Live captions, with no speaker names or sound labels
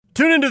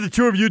Tune into the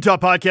Tour of Utah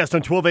podcast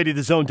on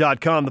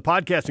 1280thezone.com. The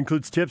podcast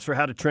includes tips for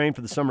how to train for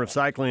the summer of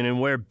cycling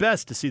and where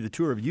best to see the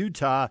Tour of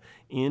Utah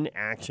in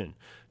action.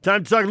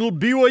 Time to talk a little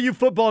BYU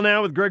football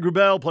now with Greg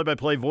Wrubell,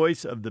 play-by-play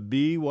voice of the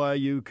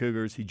BYU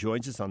Cougars. He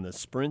joins us on the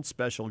Sprint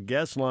Special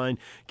Guest Line.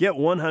 Get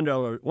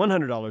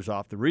 $100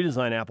 off the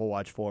redesigned Apple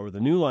Watch 4 with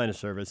a new line of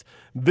service.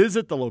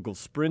 Visit the local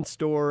Sprint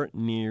store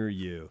near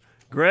you.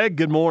 Greg,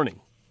 good morning.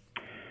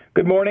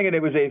 Good morning, and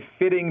it was a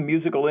fitting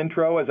musical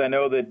intro, as I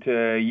know that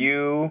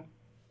you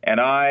and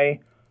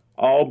I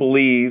all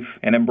believe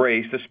and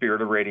embrace the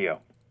spirit of radio.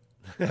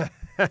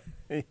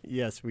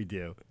 Yes, we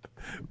do.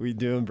 We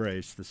do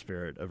embrace the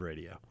spirit of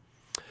radio.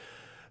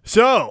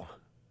 So,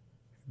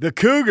 the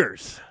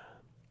Cougars,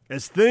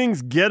 as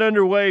things get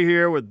underway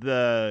here with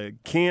the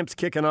camps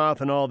kicking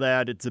off and all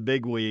that, it's a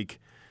big week.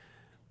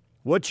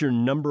 What's your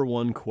number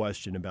one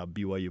question about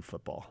BYU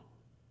football?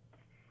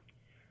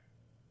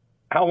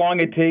 How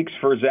long it takes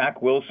for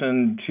Zach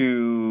Wilson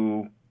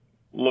to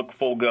look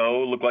full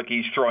go, look like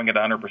he's throwing at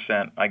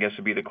 100%, I guess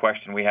would be the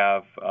question we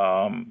have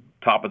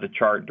top of the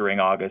chart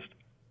during August.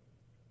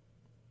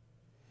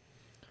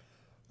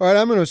 All right,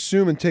 I'm going to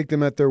assume and take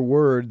them at their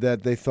word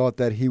that they thought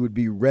that he would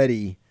be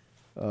ready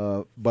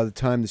by the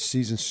time the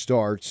season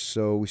starts,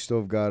 so we still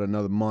have got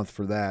another month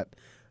for that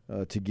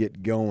to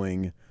get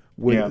going.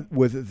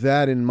 With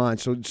that in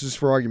mind, so just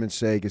for argument's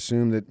sake,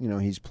 assume that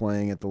he's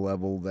playing at the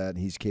level that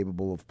he's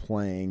capable of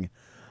playing.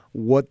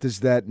 What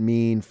does that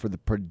mean for the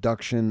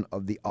production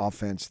of the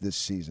offense this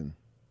season?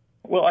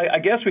 Well, I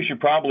guess we should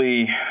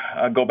probably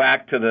go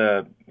back to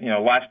the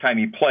last time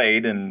he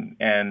played, and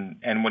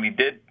when he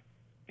did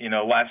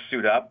last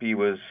suit up, he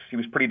was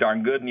pretty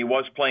darn good, and he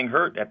was playing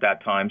hurt at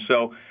that time.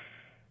 So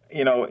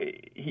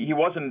he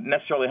wasn't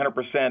necessarily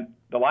 100%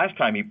 the last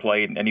time he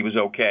played, and he was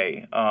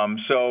okay.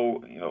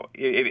 So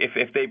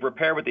if they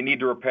repair what they need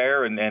to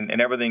repair, and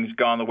everything's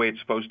gone the way it's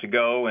supposed to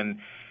go,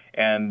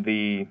 and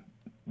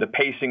the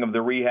pacing of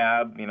the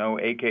rehab,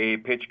 aka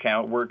pitch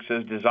count, works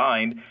as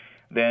designed,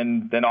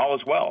 then all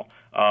is well.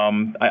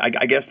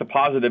 I guess the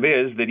positive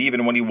is that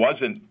even when he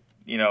wasn't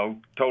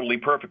totally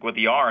perfect with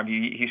the arm,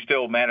 he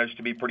still managed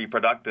to be pretty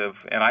productive.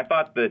 And I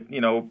thought that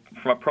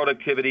from a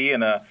productivity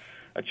and a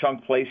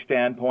chunk play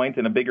standpoint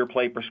and a bigger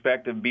play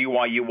perspective,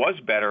 BYU was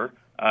better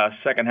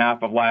second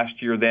half of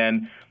last year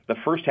than the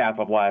first half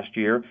of last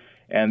year.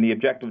 And the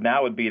objective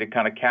now would be to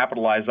kind of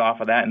capitalize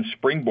off of that and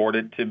springboard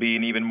it to be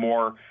an even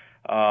more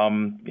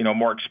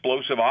more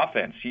explosive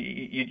offense.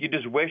 You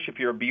just wish, if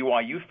you're a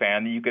BYU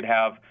fan, that you could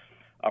have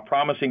a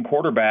promising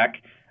quarterback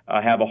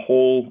have a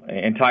whole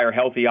entire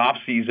healthy off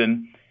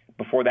season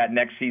before that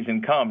next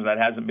season comes. That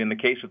hasn't been the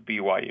case with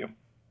BYU.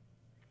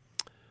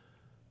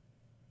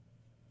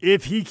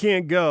 If he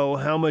can't go,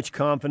 how much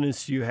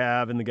confidence do you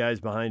have in the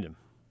guys behind him?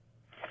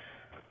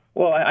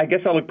 Well, I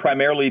guess I look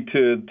primarily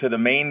to the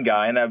main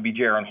guy, and that would be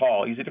Jaron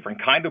Hall. He's a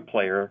different kind of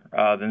player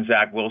than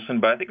Zach Wilson,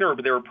 but I think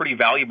they were pretty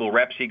valuable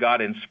reps he got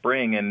in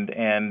spring,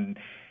 and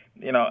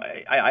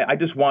I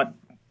just want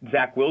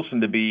Zach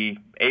Wilson to be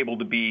able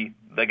to be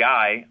the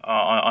guy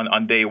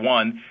on day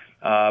one.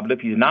 But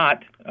if he's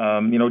not,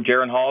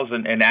 Jaron Hall is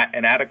an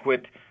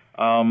adequate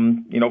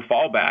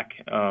fallback.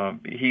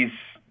 He's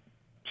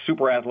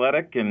super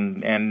athletic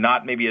and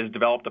not maybe as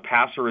developed a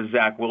passer as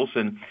Zach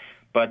Wilson,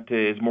 but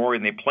is more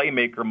in the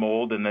playmaker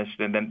mold than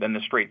the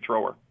straight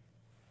thrower.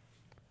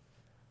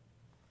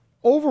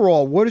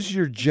 Overall, what is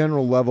your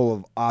general level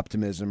of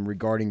optimism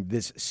regarding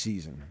this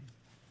season?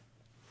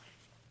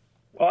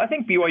 Well, I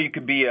think BYU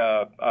could be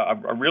a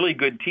really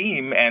good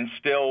team and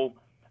still,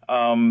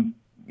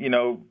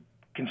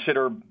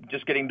 consider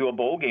just getting to a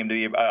bowl game to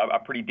be a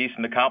pretty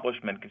decent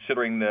accomplishment,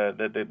 considering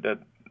the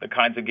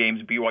kinds of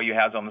games BYU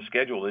has on the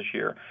schedule this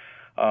year.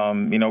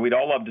 We'd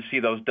all love to see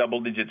those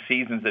double-digit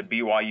seasons that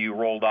BYU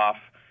rolled off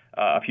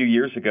a few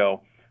years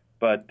ago.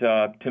 But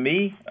to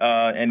me,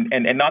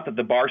 and not that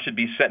the bar should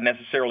be set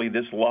necessarily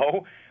this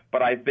low,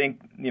 but I think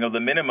the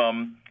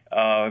minimum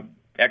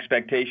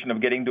expectation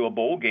of getting to a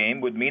bowl game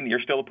would mean that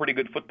you're still a pretty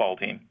good football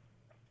team.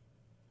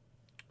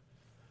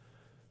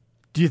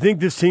 Do you think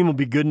this team will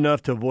be good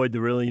enough to avoid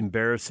the really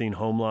embarrassing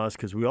home loss?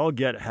 Because we all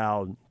get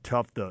how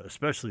tough,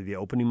 especially the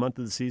opening month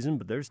of the season,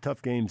 but there's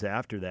tough games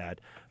after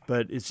that.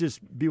 But it's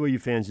just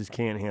BYU fans just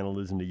can't handle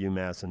losing to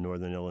UMass and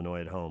Northern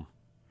Illinois at home.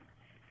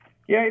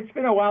 Yeah, it's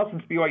been a while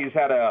since BYU's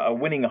had a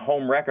winning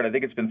home record. I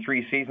think it's been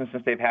 3 seasons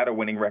since they've had a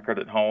winning record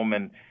at home.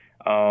 And,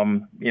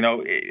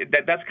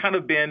 that's kind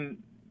of been,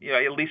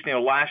 at least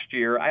last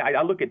year.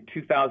 I look at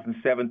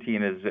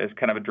 2017 as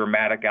kind of a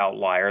dramatic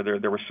outlier.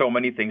 There were so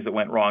many things that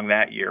went wrong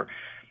that year.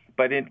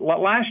 But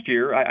last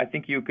year, I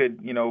think you could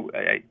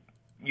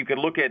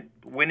look at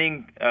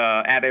winning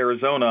at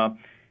Arizona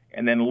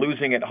and then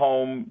losing at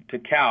home to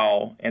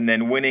Cal and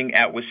then winning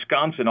at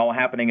Wisconsin, all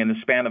happening in the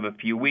span of a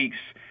few weeks,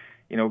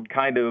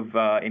 kind of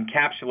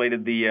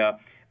encapsulated the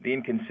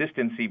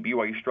inconsistency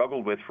BYU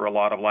struggled with for a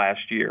lot of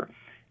last year.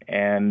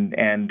 And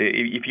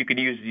if you could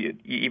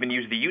even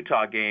use the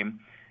Utah game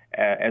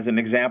as an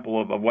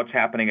example of what's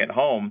happening at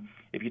home,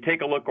 if you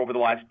take a look over the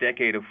last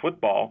decade of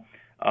football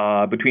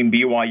between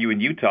BYU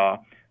and Utah,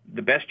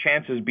 the best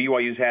chances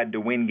BYU's had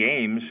to win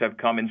games have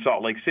come in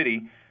Salt Lake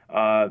City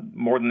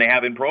more than they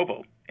have in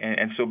Provo.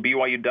 And so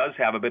BYU does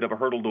have a bit of a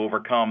hurdle to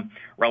overcome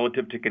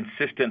relative to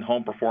consistent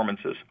home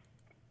performances.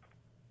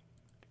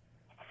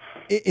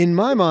 In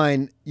my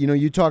mind,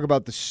 you talk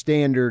about the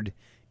standard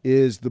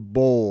is the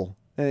bowl.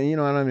 And, I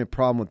don't have any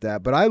problem with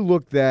that. But I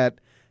looked at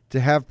to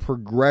have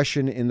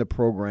progression in the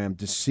program,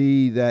 to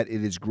see that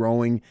it is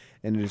growing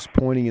and it is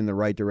pointing in the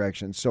right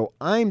direction. So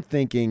I'm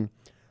thinking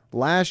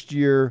last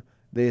year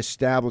they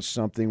established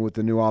something with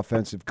the new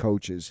offensive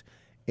coaches,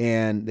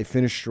 and they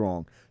finished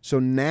strong. So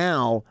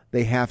now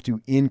they have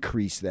to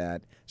increase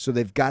that. So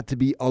they've got to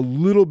be a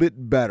little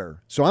bit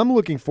better. So I'm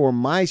looking for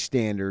my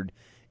standard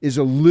is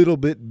a little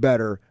bit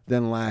better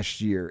than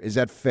last year. Is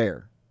that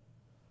fair?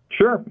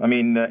 Sure.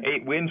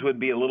 8 wins would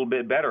be a little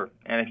bit better.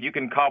 And if you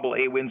can cobble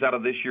 8 wins out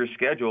of this year's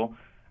schedule,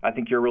 I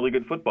think you're a really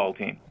good football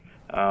team.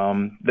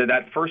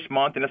 That first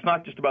month, and it's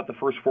not just about the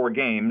first 4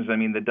 games.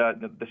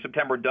 The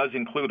September does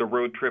include a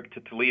road trip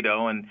to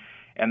Toledo, and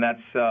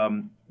that's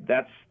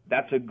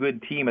a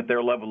good team at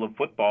their level of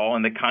football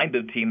and the kind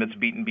of team that's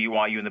beaten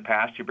BYU in the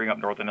past. You bring up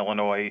Northern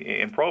Illinois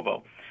in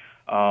Provo.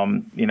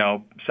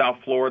 South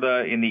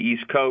Florida in the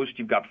East Coast.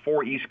 You've got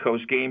 4 East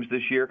Coast games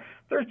this year.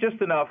 There's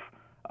just enough,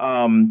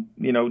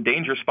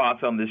 danger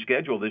spots on the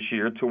schedule this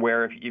year to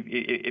where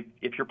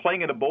if you're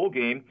playing in a bowl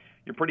game,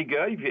 you're pretty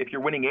good. If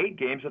you're winning 8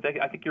 games,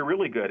 I think you're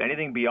really good.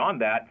 Anything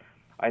beyond that,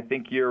 I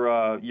think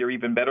you're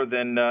even better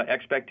than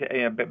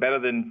better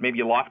than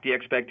maybe lofty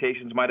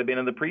expectations might have been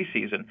in the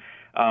preseason.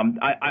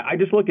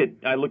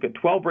 I look at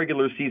 12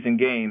 regular season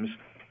games,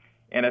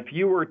 and if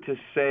you were to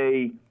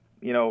say,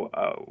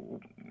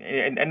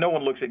 and no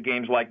one looks at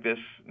games like this,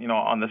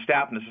 on the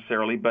staff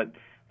necessarily, but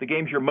the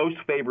games you're most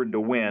favored to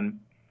win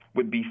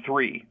would be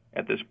 3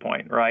 at this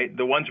point, right?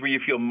 The ones where you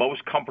feel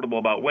most comfortable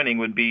about winning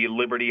would be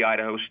Liberty,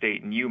 Idaho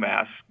State, and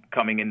UMass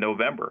coming in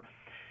November.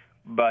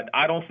 But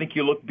I don't think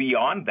you look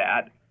beyond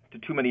that to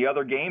too many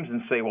other games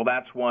and say, well,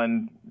 that's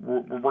one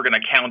we're going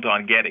to count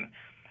on getting.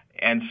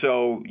 And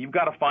so you've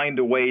got to find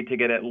a way to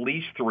get at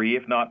least 3,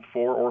 if not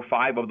 4 or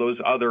 5 of those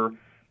other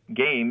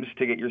games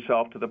to get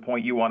yourself to the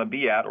point you want to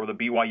be at, or the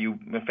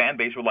BYU fan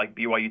base would like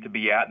BYU to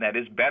be at, and that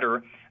is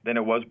better than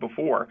it was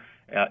before,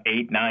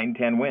 8, 9,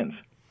 10 wins.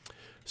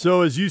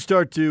 So as you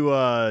start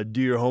to do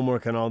your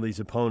homework on all these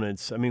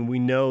opponents, we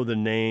know the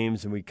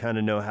names and we kind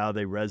of know how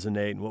they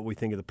resonate and what we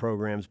think of the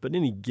programs, but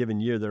any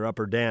given year they're up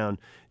or down.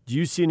 Do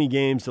you see any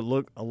games that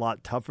look a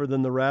lot tougher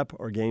than the Rep,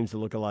 or games that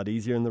look a lot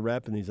easier in the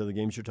Rep in these other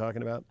games you're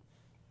talking about?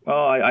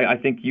 Well, I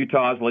think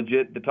Utah is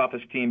legit the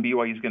toughest team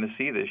BYU is going to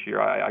see this year.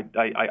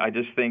 I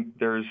just think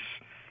there's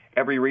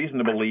every reason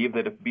to believe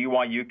that if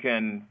BYU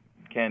can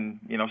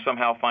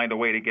somehow find a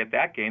way to get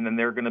that game, then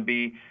they're going to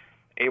be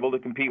able to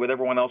compete with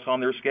everyone else on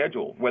their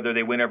schedule. Whether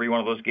they win every one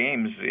of those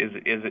games is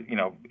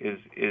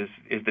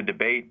the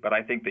debate. But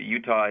I think that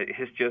Utah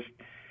is just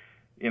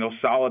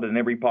solid in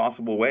every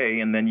possible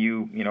way, and then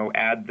you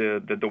add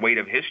the weight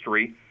of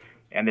history,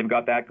 and they've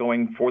got that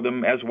going for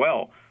them as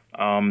well.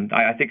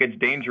 I think it's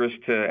dangerous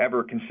to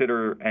ever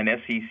consider an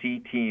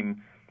SEC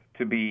team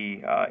to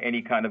be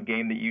any kind of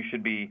game that you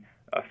should be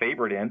a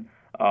favorite in,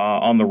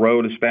 on the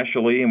road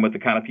especially, and with the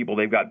kind of people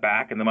they've got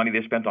back and the money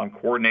they spent on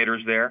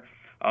coordinators there.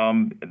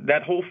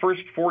 That whole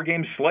first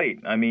 4-game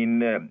slate,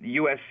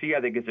 USC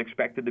I think is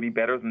expected to be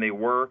better than they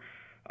were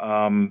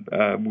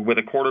with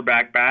a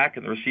quarterback back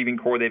and the receiving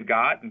core they've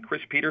got, and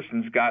Chris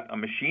Peterson's got a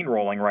machine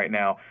rolling right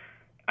now.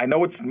 I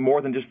know it's more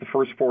than just the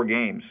first 4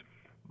 games,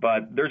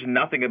 but there's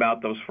nothing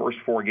about those first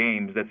 4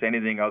 games that's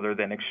anything other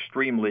than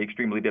extremely,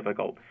 extremely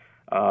difficult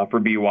for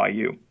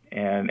BYU.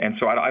 And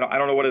so I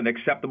don't know what an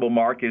acceptable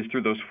mark is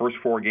through those first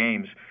 4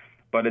 games,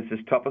 but it's as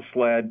tough a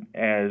sled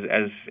as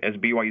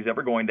BYU's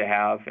ever going to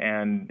have.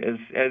 And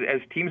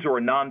as teams who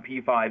are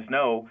non-P5s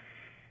know,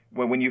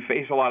 when you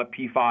face a lot of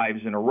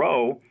P5s in a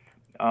row,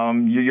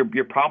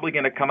 you're probably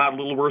going to come out a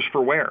little worse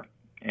for wear.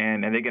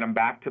 And they get them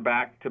back to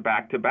back to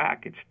back to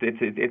back.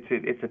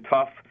 It's a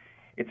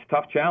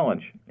tough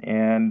challenge.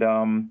 And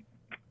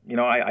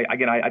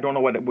I don't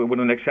know what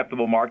an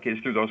acceptable mark is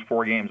through those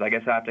 4 games. I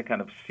guess I have to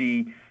kind of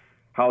see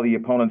how the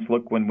opponents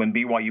look when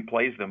BYU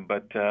plays them.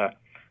 But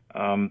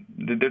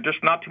there's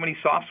just not too many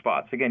soft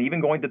spots. Again,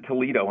 even going to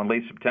Toledo in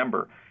late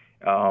September,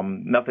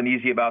 nothing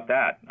easy about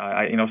that.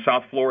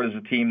 South Florida is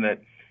a team that,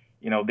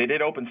 they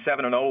did open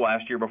 7-0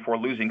 last year before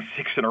losing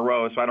 6 in a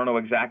row. So I don't know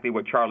exactly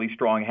what Charlie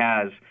Strong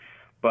has.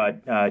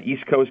 But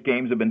East Coast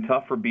games have been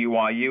tough for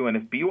BYU, and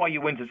if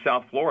BYU wins at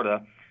South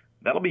Florida,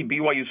 that'll be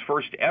BYU's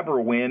first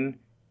ever win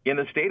in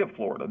the state of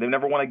Florida. They've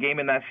never won a game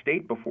in that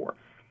state before.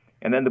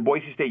 And then the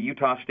Boise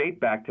State-Utah State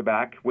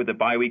back-to-back with a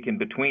bye week in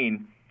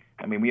between.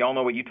 We all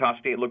know what Utah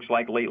State looks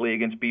like lately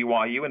against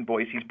BYU, and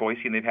Boise's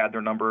Boise, and they've had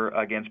their number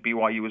against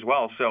BYU as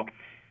well. So,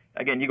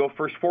 again, you go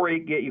first 4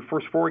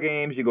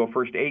 games, you go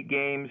first 8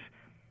 games.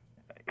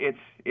 It's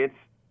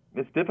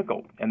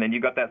difficult. And then you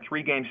got that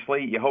 3-game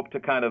slate. You hope to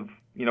kind of,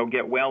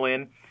 get well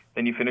in.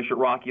 Then you finish at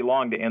Rocky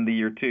Long to end the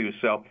year too.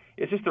 So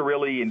it's just a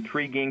really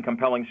intriguing,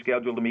 compelling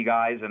schedule to me,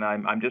 guys, and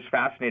I'm just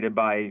fascinated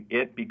by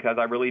it because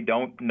I really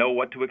don't know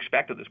what to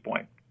expect at this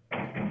point.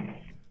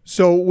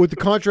 So with the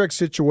contract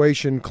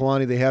situation,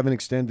 Kalani, they haven't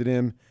extended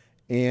him,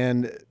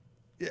 and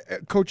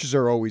coaches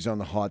are always on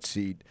the hot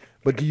seat.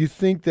 But do you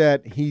think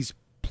that he's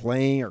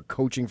playing or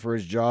coaching for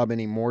his job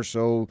any more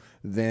so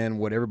than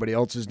what everybody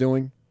else is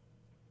doing?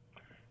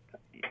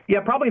 Yeah,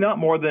 probably not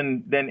more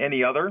than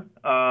any other.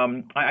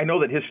 I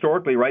know that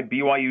historically, right,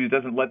 BYU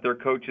doesn't let their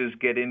coaches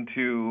get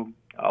into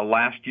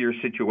last year's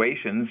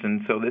situations,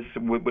 and so this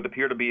would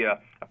appear to be a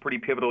pretty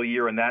pivotal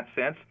year in that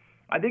sense.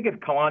 I think if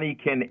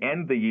Kalani can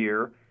end the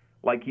year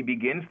like he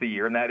begins the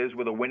year, and that is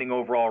with a winning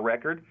overall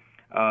record,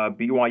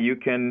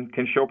 BYU can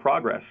show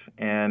progress.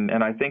 And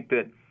I think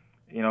that,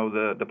 you know,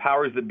 the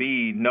powers that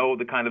be know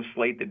the kind of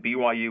slate that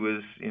BYU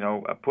is, you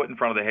know, put in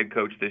front of the head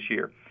coach this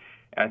year.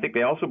 And I think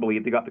they also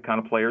believe they got the kind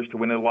of players to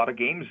win a lot of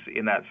games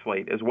in that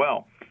slate as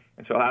well.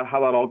 And so how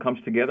that all comes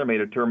together may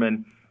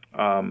determine,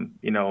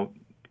 you know,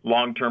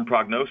 long-term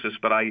prognosis.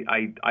 But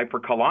I for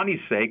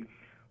Kalani's sake,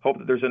 hope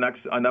that there's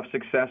enough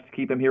success to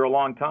keep him here a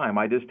long time.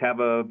 I just have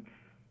a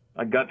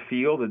gut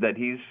feel that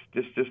he's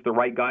just the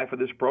right guy for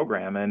this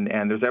program.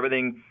 And there's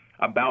everything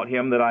about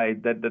him that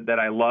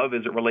I love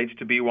as it relates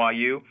to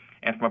BYU.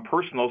 And from a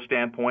personal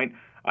standpoint,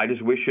 I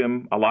just wish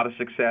him a lot of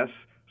success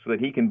so that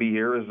he can be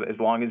here as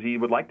long as he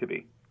would like to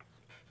be.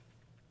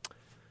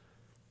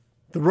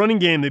 The running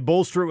game, they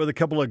bolster it with a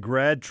couple of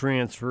grad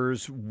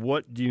transfers.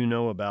 What do you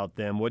know about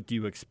them? What do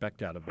you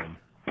expect out of them?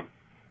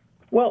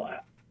 Well,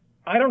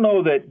 I don't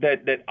know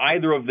that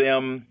either of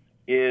them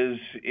is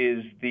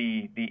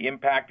the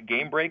impact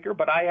game breaker,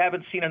 but I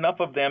haven't seen enough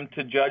of them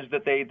to judge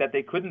that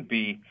they couldn't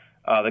be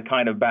the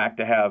kind of back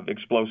to have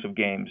explosive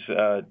games.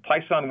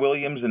 Tyson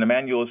Williams and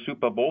Emmanuel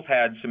Asupa both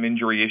had some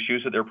injury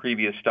issues at their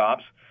previous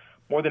stops.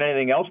 More than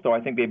anything else, though, I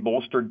think they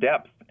bolstered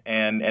depth.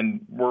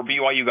 And where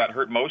BYU got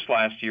hurt most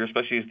last year,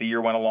 especially as the year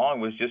went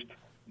along, was just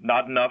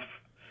not enough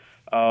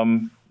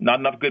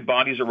good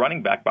bodies at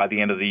running back by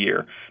the end of the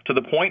year, to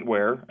the point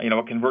where, you know,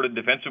 a converted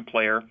defensive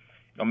player,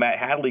 you know, Matt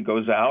Hadley,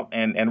 goes out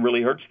and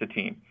really hurts the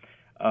team.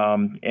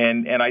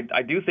 And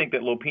I do think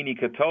that Lopini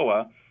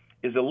Katoa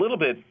is a little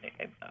bit,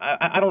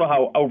 I don't know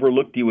how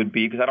overlooked he would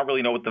be because I don't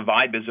really know what the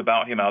vibe is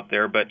about him out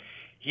there, but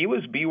he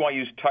was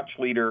BYU's touch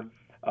leader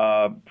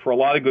for a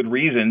lot of good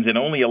reasons in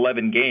only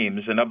 11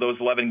 games, and of those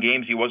 11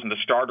 games, he wasn't a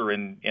starter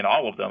in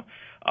all of them.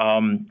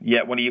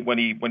 Yet when he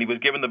was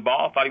given the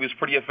ball, I thought he was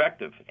pretty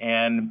effective,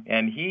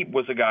 and he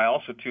was a guy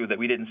also too that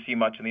we didn't see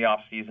much in the off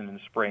season in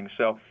the spring.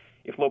 So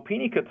if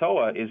Lopini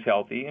Katoa is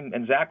healthy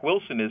and Zach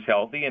Wilson is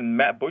healthy and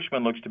Matt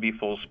Bushman looks to be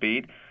full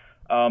speed,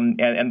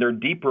 and they're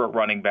deeper at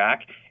running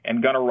back,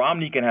 and Gunnar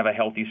Romney can have a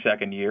healthy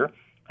second year,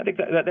 I think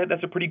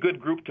that's a pretty good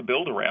group to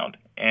build around.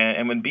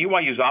 And when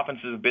BYU's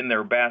offenses have been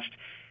their best,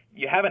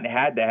 you haven't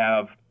had to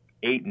have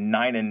 8,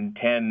 9, and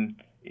 10,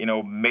 you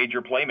know,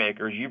 major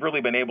playmakers. You've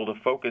really been able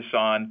to focus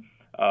on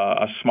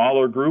a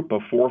smaller group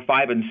of 4,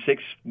 5, and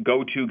 6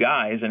 go-to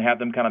guys and have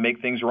them kind of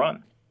make things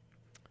run.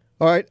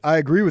 All right, I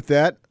agree with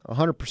that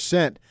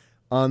 100%.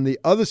 On the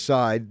other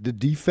side, the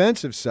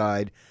defensive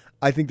side,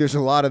 I think there's a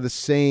lot of the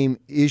same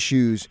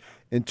issues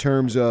in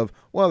terms of,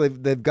 well,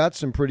 they've got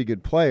some pretty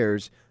good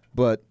players,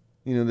 but,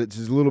 you know,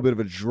 there's a little bit of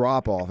a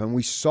drop-off. And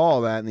we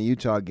saw that in the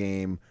Utah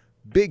game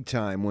big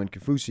time when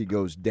Kafusi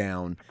goes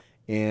down.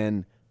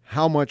 And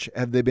how much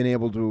have they been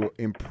able to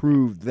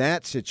improve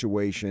that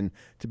situation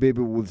to be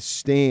able to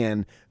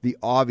withstand the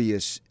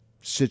obvious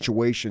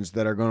situations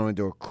that are going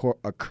to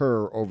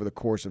occur over the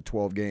course of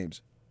 12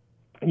 games?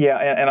 Yeah,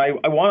 and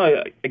I want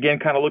to, again,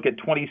 kind of look at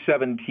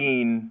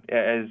 2017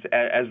 as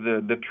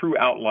the true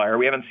outlier.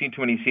 We haven't seen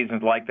too many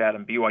seasons like that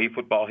in BYU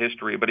football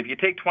history. But if you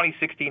take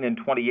 2016 and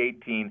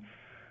 2018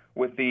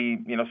 with the,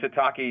 you know,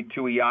 Sitake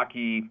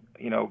Tuiaki,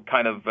 you know,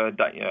 kind of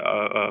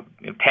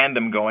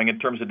tandem going in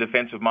terms of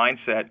defensive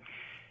mindset,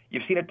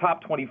 you've seen a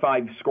top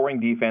 25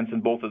 scoring defense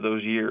in both of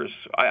those years.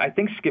 I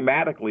think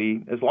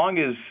schematically, as long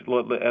as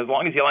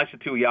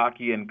Yalaisa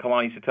Tuiaki and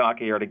Kalani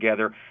Sitake are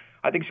together,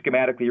 I think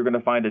schematically you're going to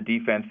find a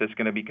defense that's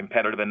going to be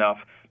competitive enough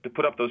to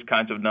put up those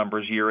kinds of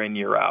numbers year in,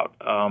 year out.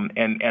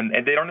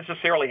 And they don't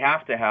necessarily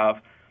have to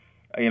have,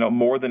 you know,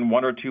 more than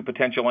 1 or 2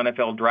 potential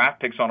NFL draft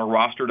picks on a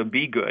roster to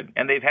be good.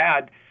 And they've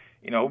had,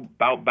 you know,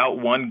 about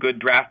 1 good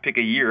draft pick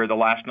a year the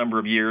last number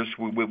of years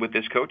with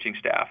this coaching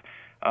staff.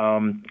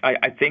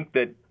 I think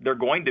that they're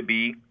going to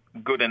be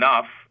good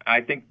enough. I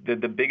think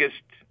that the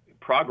biggest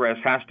progress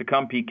has to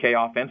come, PK,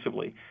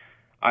 offensively.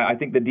 I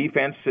think the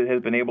defense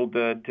has been able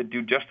to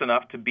do just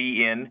enough to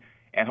be in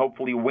and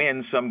hopefully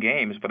win some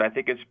games. But I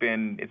think it's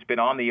been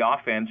on the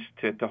offense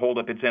to hold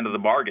up its end of the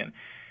bargain.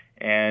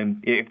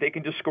 And if they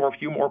can just score a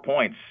few more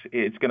points,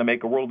 it's going to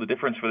make a world of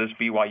difference for this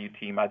BYU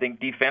team. I think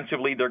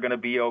defensively they're going to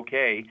be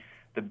okay.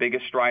 The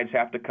biggest strides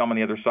have to come on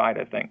the other side,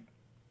 I think.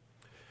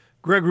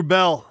 Greg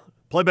Wrubell,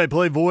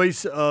 play-by-play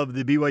voice of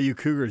the BYU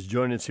Cougars,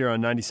 joining us here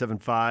on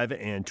 97.5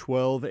 and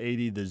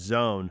 1280 The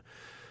Zone.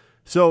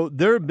 So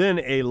there have been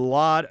a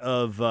lot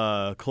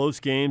of close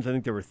games. I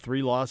think there were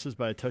 3 losses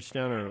by a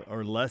touchdown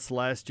or less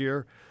last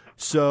year.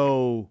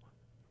 So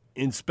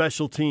in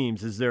special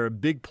teams, is there a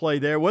big play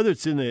there, whether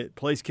it's in the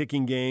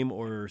place-kicking game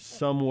or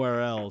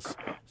somewhere else?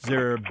 Is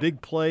there a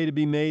big play to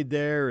be made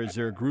there? Is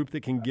there a group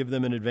that can give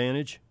them an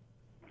advantage?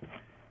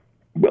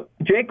 Well,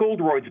 Jake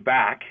Oldroyd's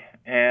back,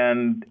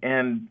 and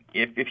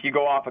if you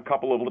go off a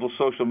couple of little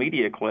social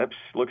media clips,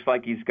 looks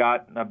like he's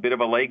got a bit of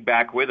a leg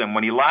back with him.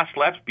 When he last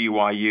left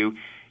BYU,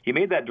 he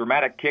made that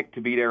dramatic kick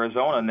to beat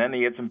Arizona, and then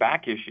he had some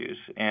back issues.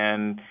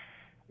 And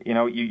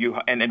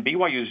and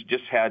BYU's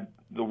just had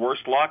the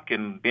worst luck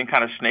and being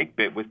kind of snake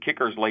bit with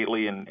kickers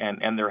lately,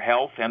 and their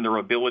health and their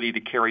ability to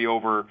carry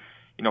over,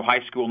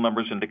 high school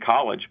numbers into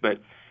college.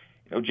 But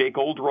Jake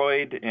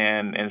Oldroyd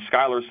and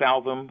Skylar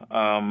Southam,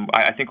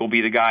 I think will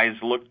be the guys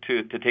looked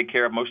to take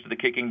care of most of the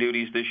kicking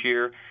duties this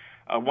year.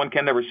 One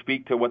can never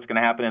speak to what's going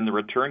to happen in the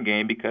return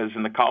game, because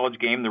in the college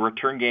game, the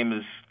return game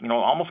is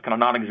almost kind of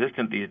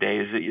non-existent these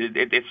days.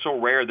 It's so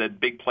rare that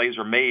big plays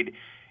are made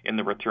in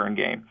the return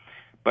game.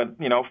 But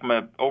from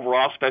an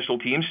overall special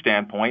team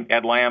standpoint,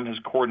 Ed Lamb has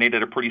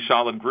coordinated a pretty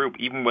solid group,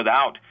 even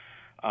without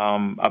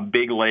a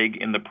big leg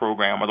in the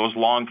program, or those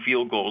long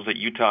field goals that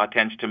Utah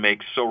tends to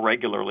make so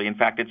regularly. In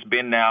fact, it's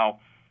been now,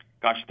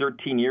 almost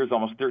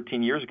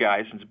 13 years,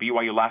 guys, since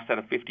BYU last had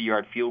a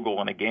 50-yard field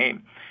goal in a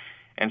game.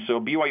 And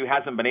so BYU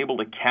hasn't been able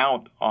to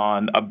count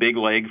on a big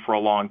leg for a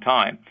long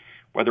time.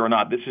 Whether or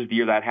not this is the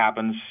year that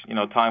happens,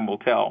 time will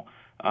tell.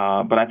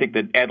 But I think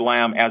that Ed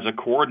Lamb, as a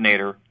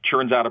coordinator,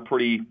 churns out a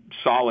pretty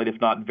solid, if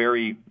not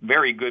very,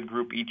 very good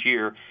group each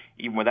year,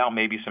 even without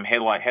maybe some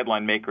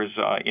headline makers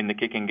in the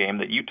kicking game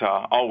that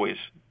Utah always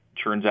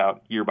churns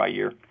out year by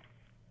year.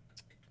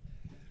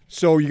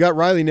 So you got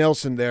Riley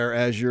Nelson there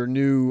as your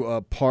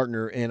new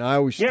partner, and I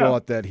always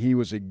thought that he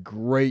was a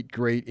great,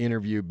 great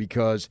interview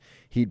because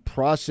he'd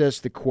process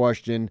the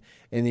question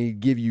and then he'd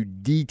give you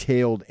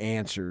detailed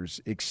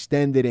answers,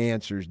 extended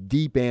answers,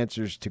 deep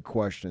answers to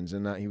questions,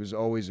 and he was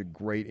always a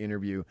great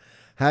interview.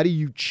 How do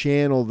you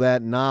channel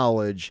that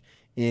knowledge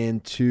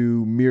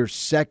into mere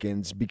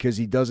seconds, because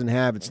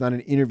it's not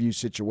an interview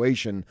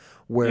situation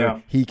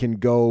where he can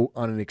go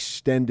on an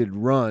extended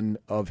run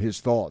of his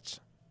thoughts?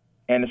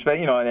 And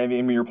especially,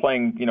 when you're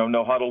playing,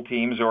 no huddle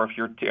teams, or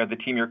if the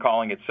team you're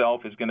calling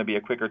itself is going to be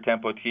a quicker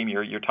tempo team,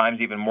 your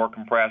time's even more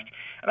compressed.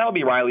 And that'll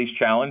be Riley's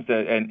challenge,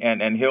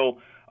 and he'll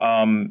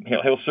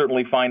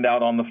certainly find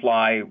out on the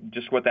fly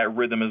just what that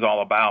rhythm is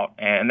all about.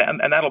 And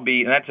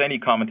that's any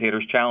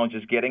commentator's challenge,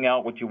 is getting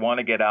out what you want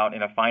to get out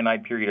in a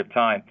finite period of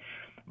time.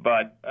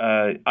 But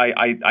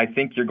I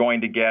think you're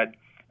going to get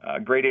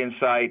great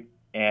insight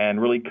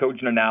and really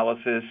cogent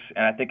analysis,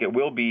 and I think it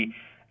will be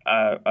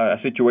a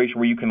situation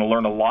where you can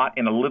learn a lot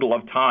in a little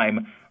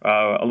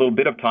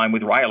bit of time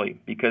with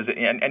Riley, because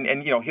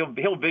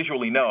he'll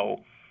visually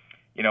know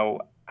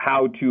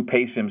how to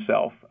pace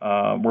himself.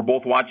 We're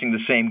both watching the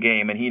same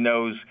game, and he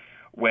knows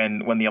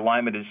when the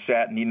alignment is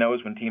set, and he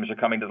knows when teams are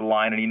coming to the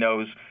line, and he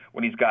knows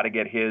when he's got to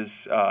get his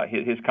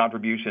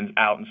contributions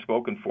out and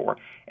spoken for.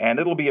 And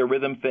it'll be a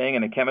rhythm thing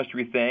and a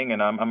chemistry thing,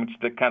 and I'm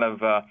just kind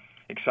of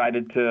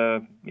excited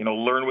to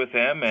learn with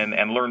him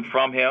and learn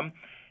from him.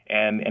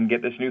 And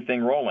get this new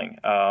thing rolling.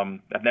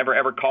 I've never,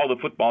 ever called a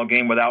football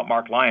game without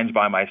Mark Lyons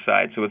by my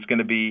side, so it's going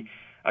to be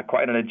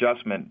quite an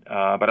adjustment.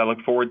 But I look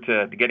forward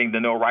to getting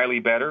to know Riley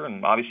better,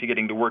 and obviously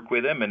getting to work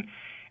with him. And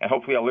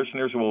hopefully our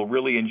listeners will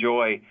really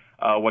enjoy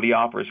what he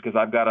offers, because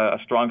I've got a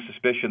strong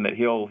suspicion that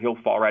he'll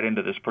fall right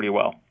into this pretty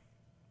well.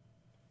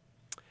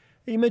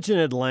 You mentioned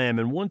Ed Lamb,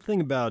 and one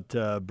thing about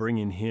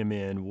bringing him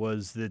in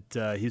was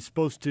that he's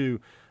supposed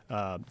to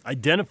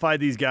identify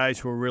these guys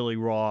who are really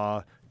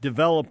raw,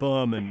 develop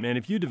them, and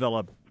if you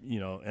develop,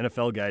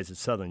 NFL guys at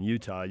Southern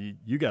Utah,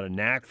 you got a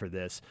knack for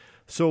this.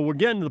 So we're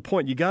getting to the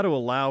point, you got to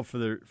allow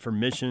for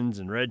missions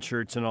and red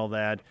shirts and all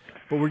that,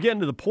 but we're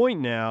getting to the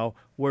point now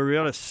where we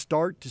ought to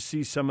start to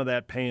see some of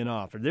that paying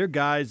off. Are there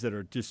guys that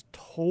are just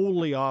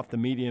totally off the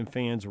media and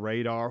fans'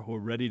 radar who are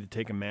ready to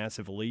take a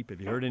massive leap? Have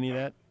you heard any of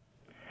that?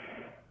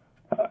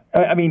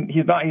 I mean,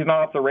 he's not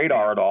off the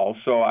radar at all.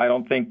 So I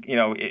don't think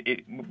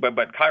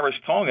But Kairos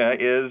Tonga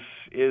is.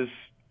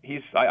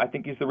 I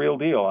think he's the real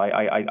deal.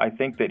 I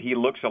think that he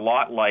looks a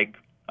lot like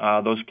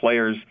those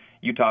players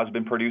Utah's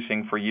been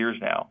producing for years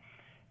now.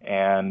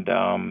 And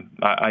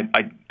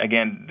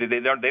again,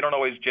 they don't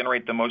always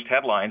generate the most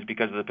headlines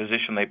because of the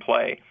position they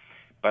play.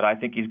 But I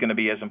think he's going to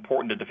be as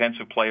important a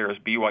defensive player as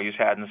BYU's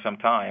had in some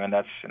time. And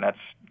that's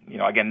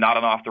again, not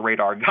an off the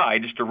radar guy,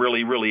 just a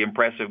really, really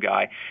impressive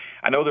guy.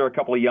 I know there are a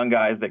couple of young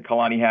guys that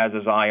Kalani has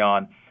his eye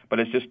on, but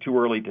it's just too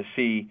early to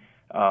see.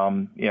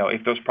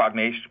 If those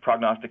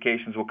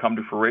prognostications will come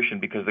to fruition,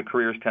 because the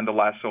careers tend to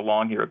last so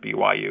long here at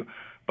BYU.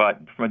 But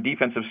from a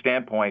defensive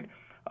standpoint,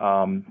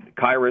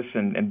 Kairos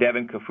and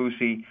Devin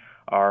Kafusi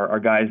are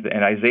guys,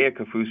 and Isaiah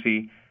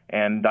Kafusi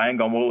and Diane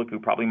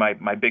Gomoluku, probably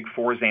my big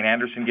four. Zane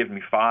Anderson gives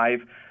me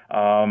 5.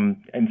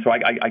 And so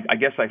I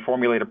guess I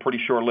formulate a pretty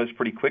short list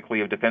pretty quickly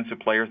of defensive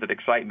players that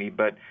excite me.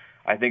 But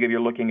I think if you're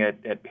looking at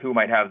who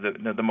might have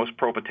the most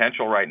pro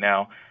potential right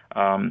now,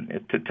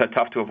 it's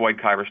tough to avoid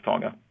Kairos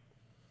Tonga.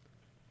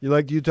 You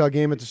like the Utah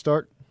game at the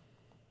start?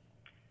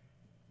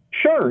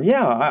 Sure,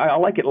 yeah, I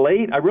like it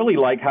late. I really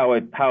like how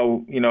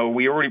we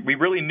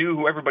really knew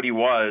who everybody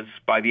was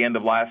by the end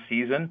of last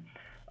season,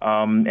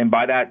 and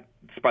by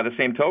the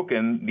same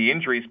token, the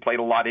injuries played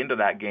a lot into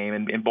that game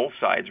in both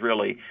sides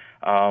really.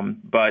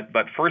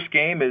 But first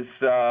game is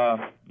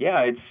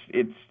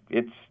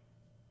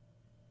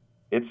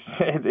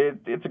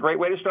it's a great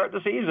way to start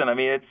the season. I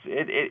mean,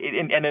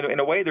 and in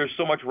a way, there's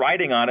so much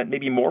riding on it,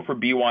 maybe more for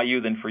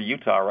BYU than for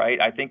Utah, right?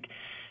 I think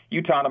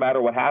Utah, no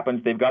matter what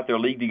happens, they've got their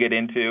league to get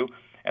into,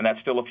 and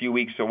that's still a few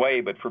weeks away.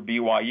 But for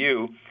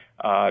BYU,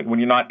 when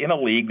you're not in a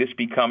league, this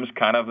becomes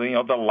kind of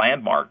the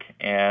landmark,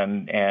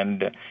 and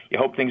you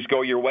hope things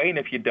go your way. And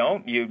if you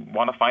don't, you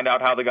want to find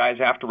out how the guys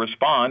have to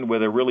respond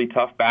with a really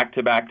tough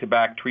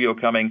back-to-back trio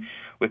coming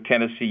with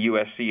Tennessee,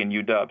 USC, and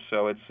UW.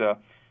 So it's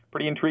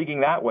pretty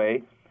intriguing that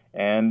way.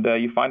 And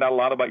you find out a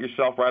lot about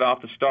yourself right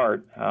off the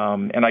start.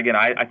 And again,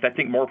 I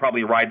think more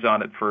probably rides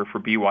on it for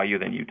BYU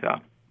than Utah.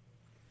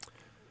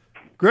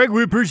 Greg,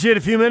 we appreciate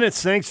a few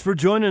minutes. Thanks for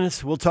joining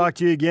us. We'll talk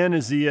to you again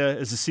as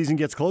the season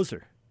gets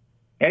closer.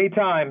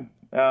 Anytime.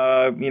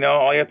 All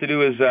you have to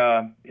do is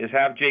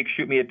have Jake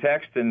shoot me a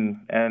text,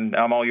 and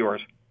I'm all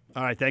yours.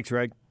 All right. Thanks,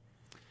 Greg.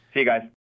 See you guys.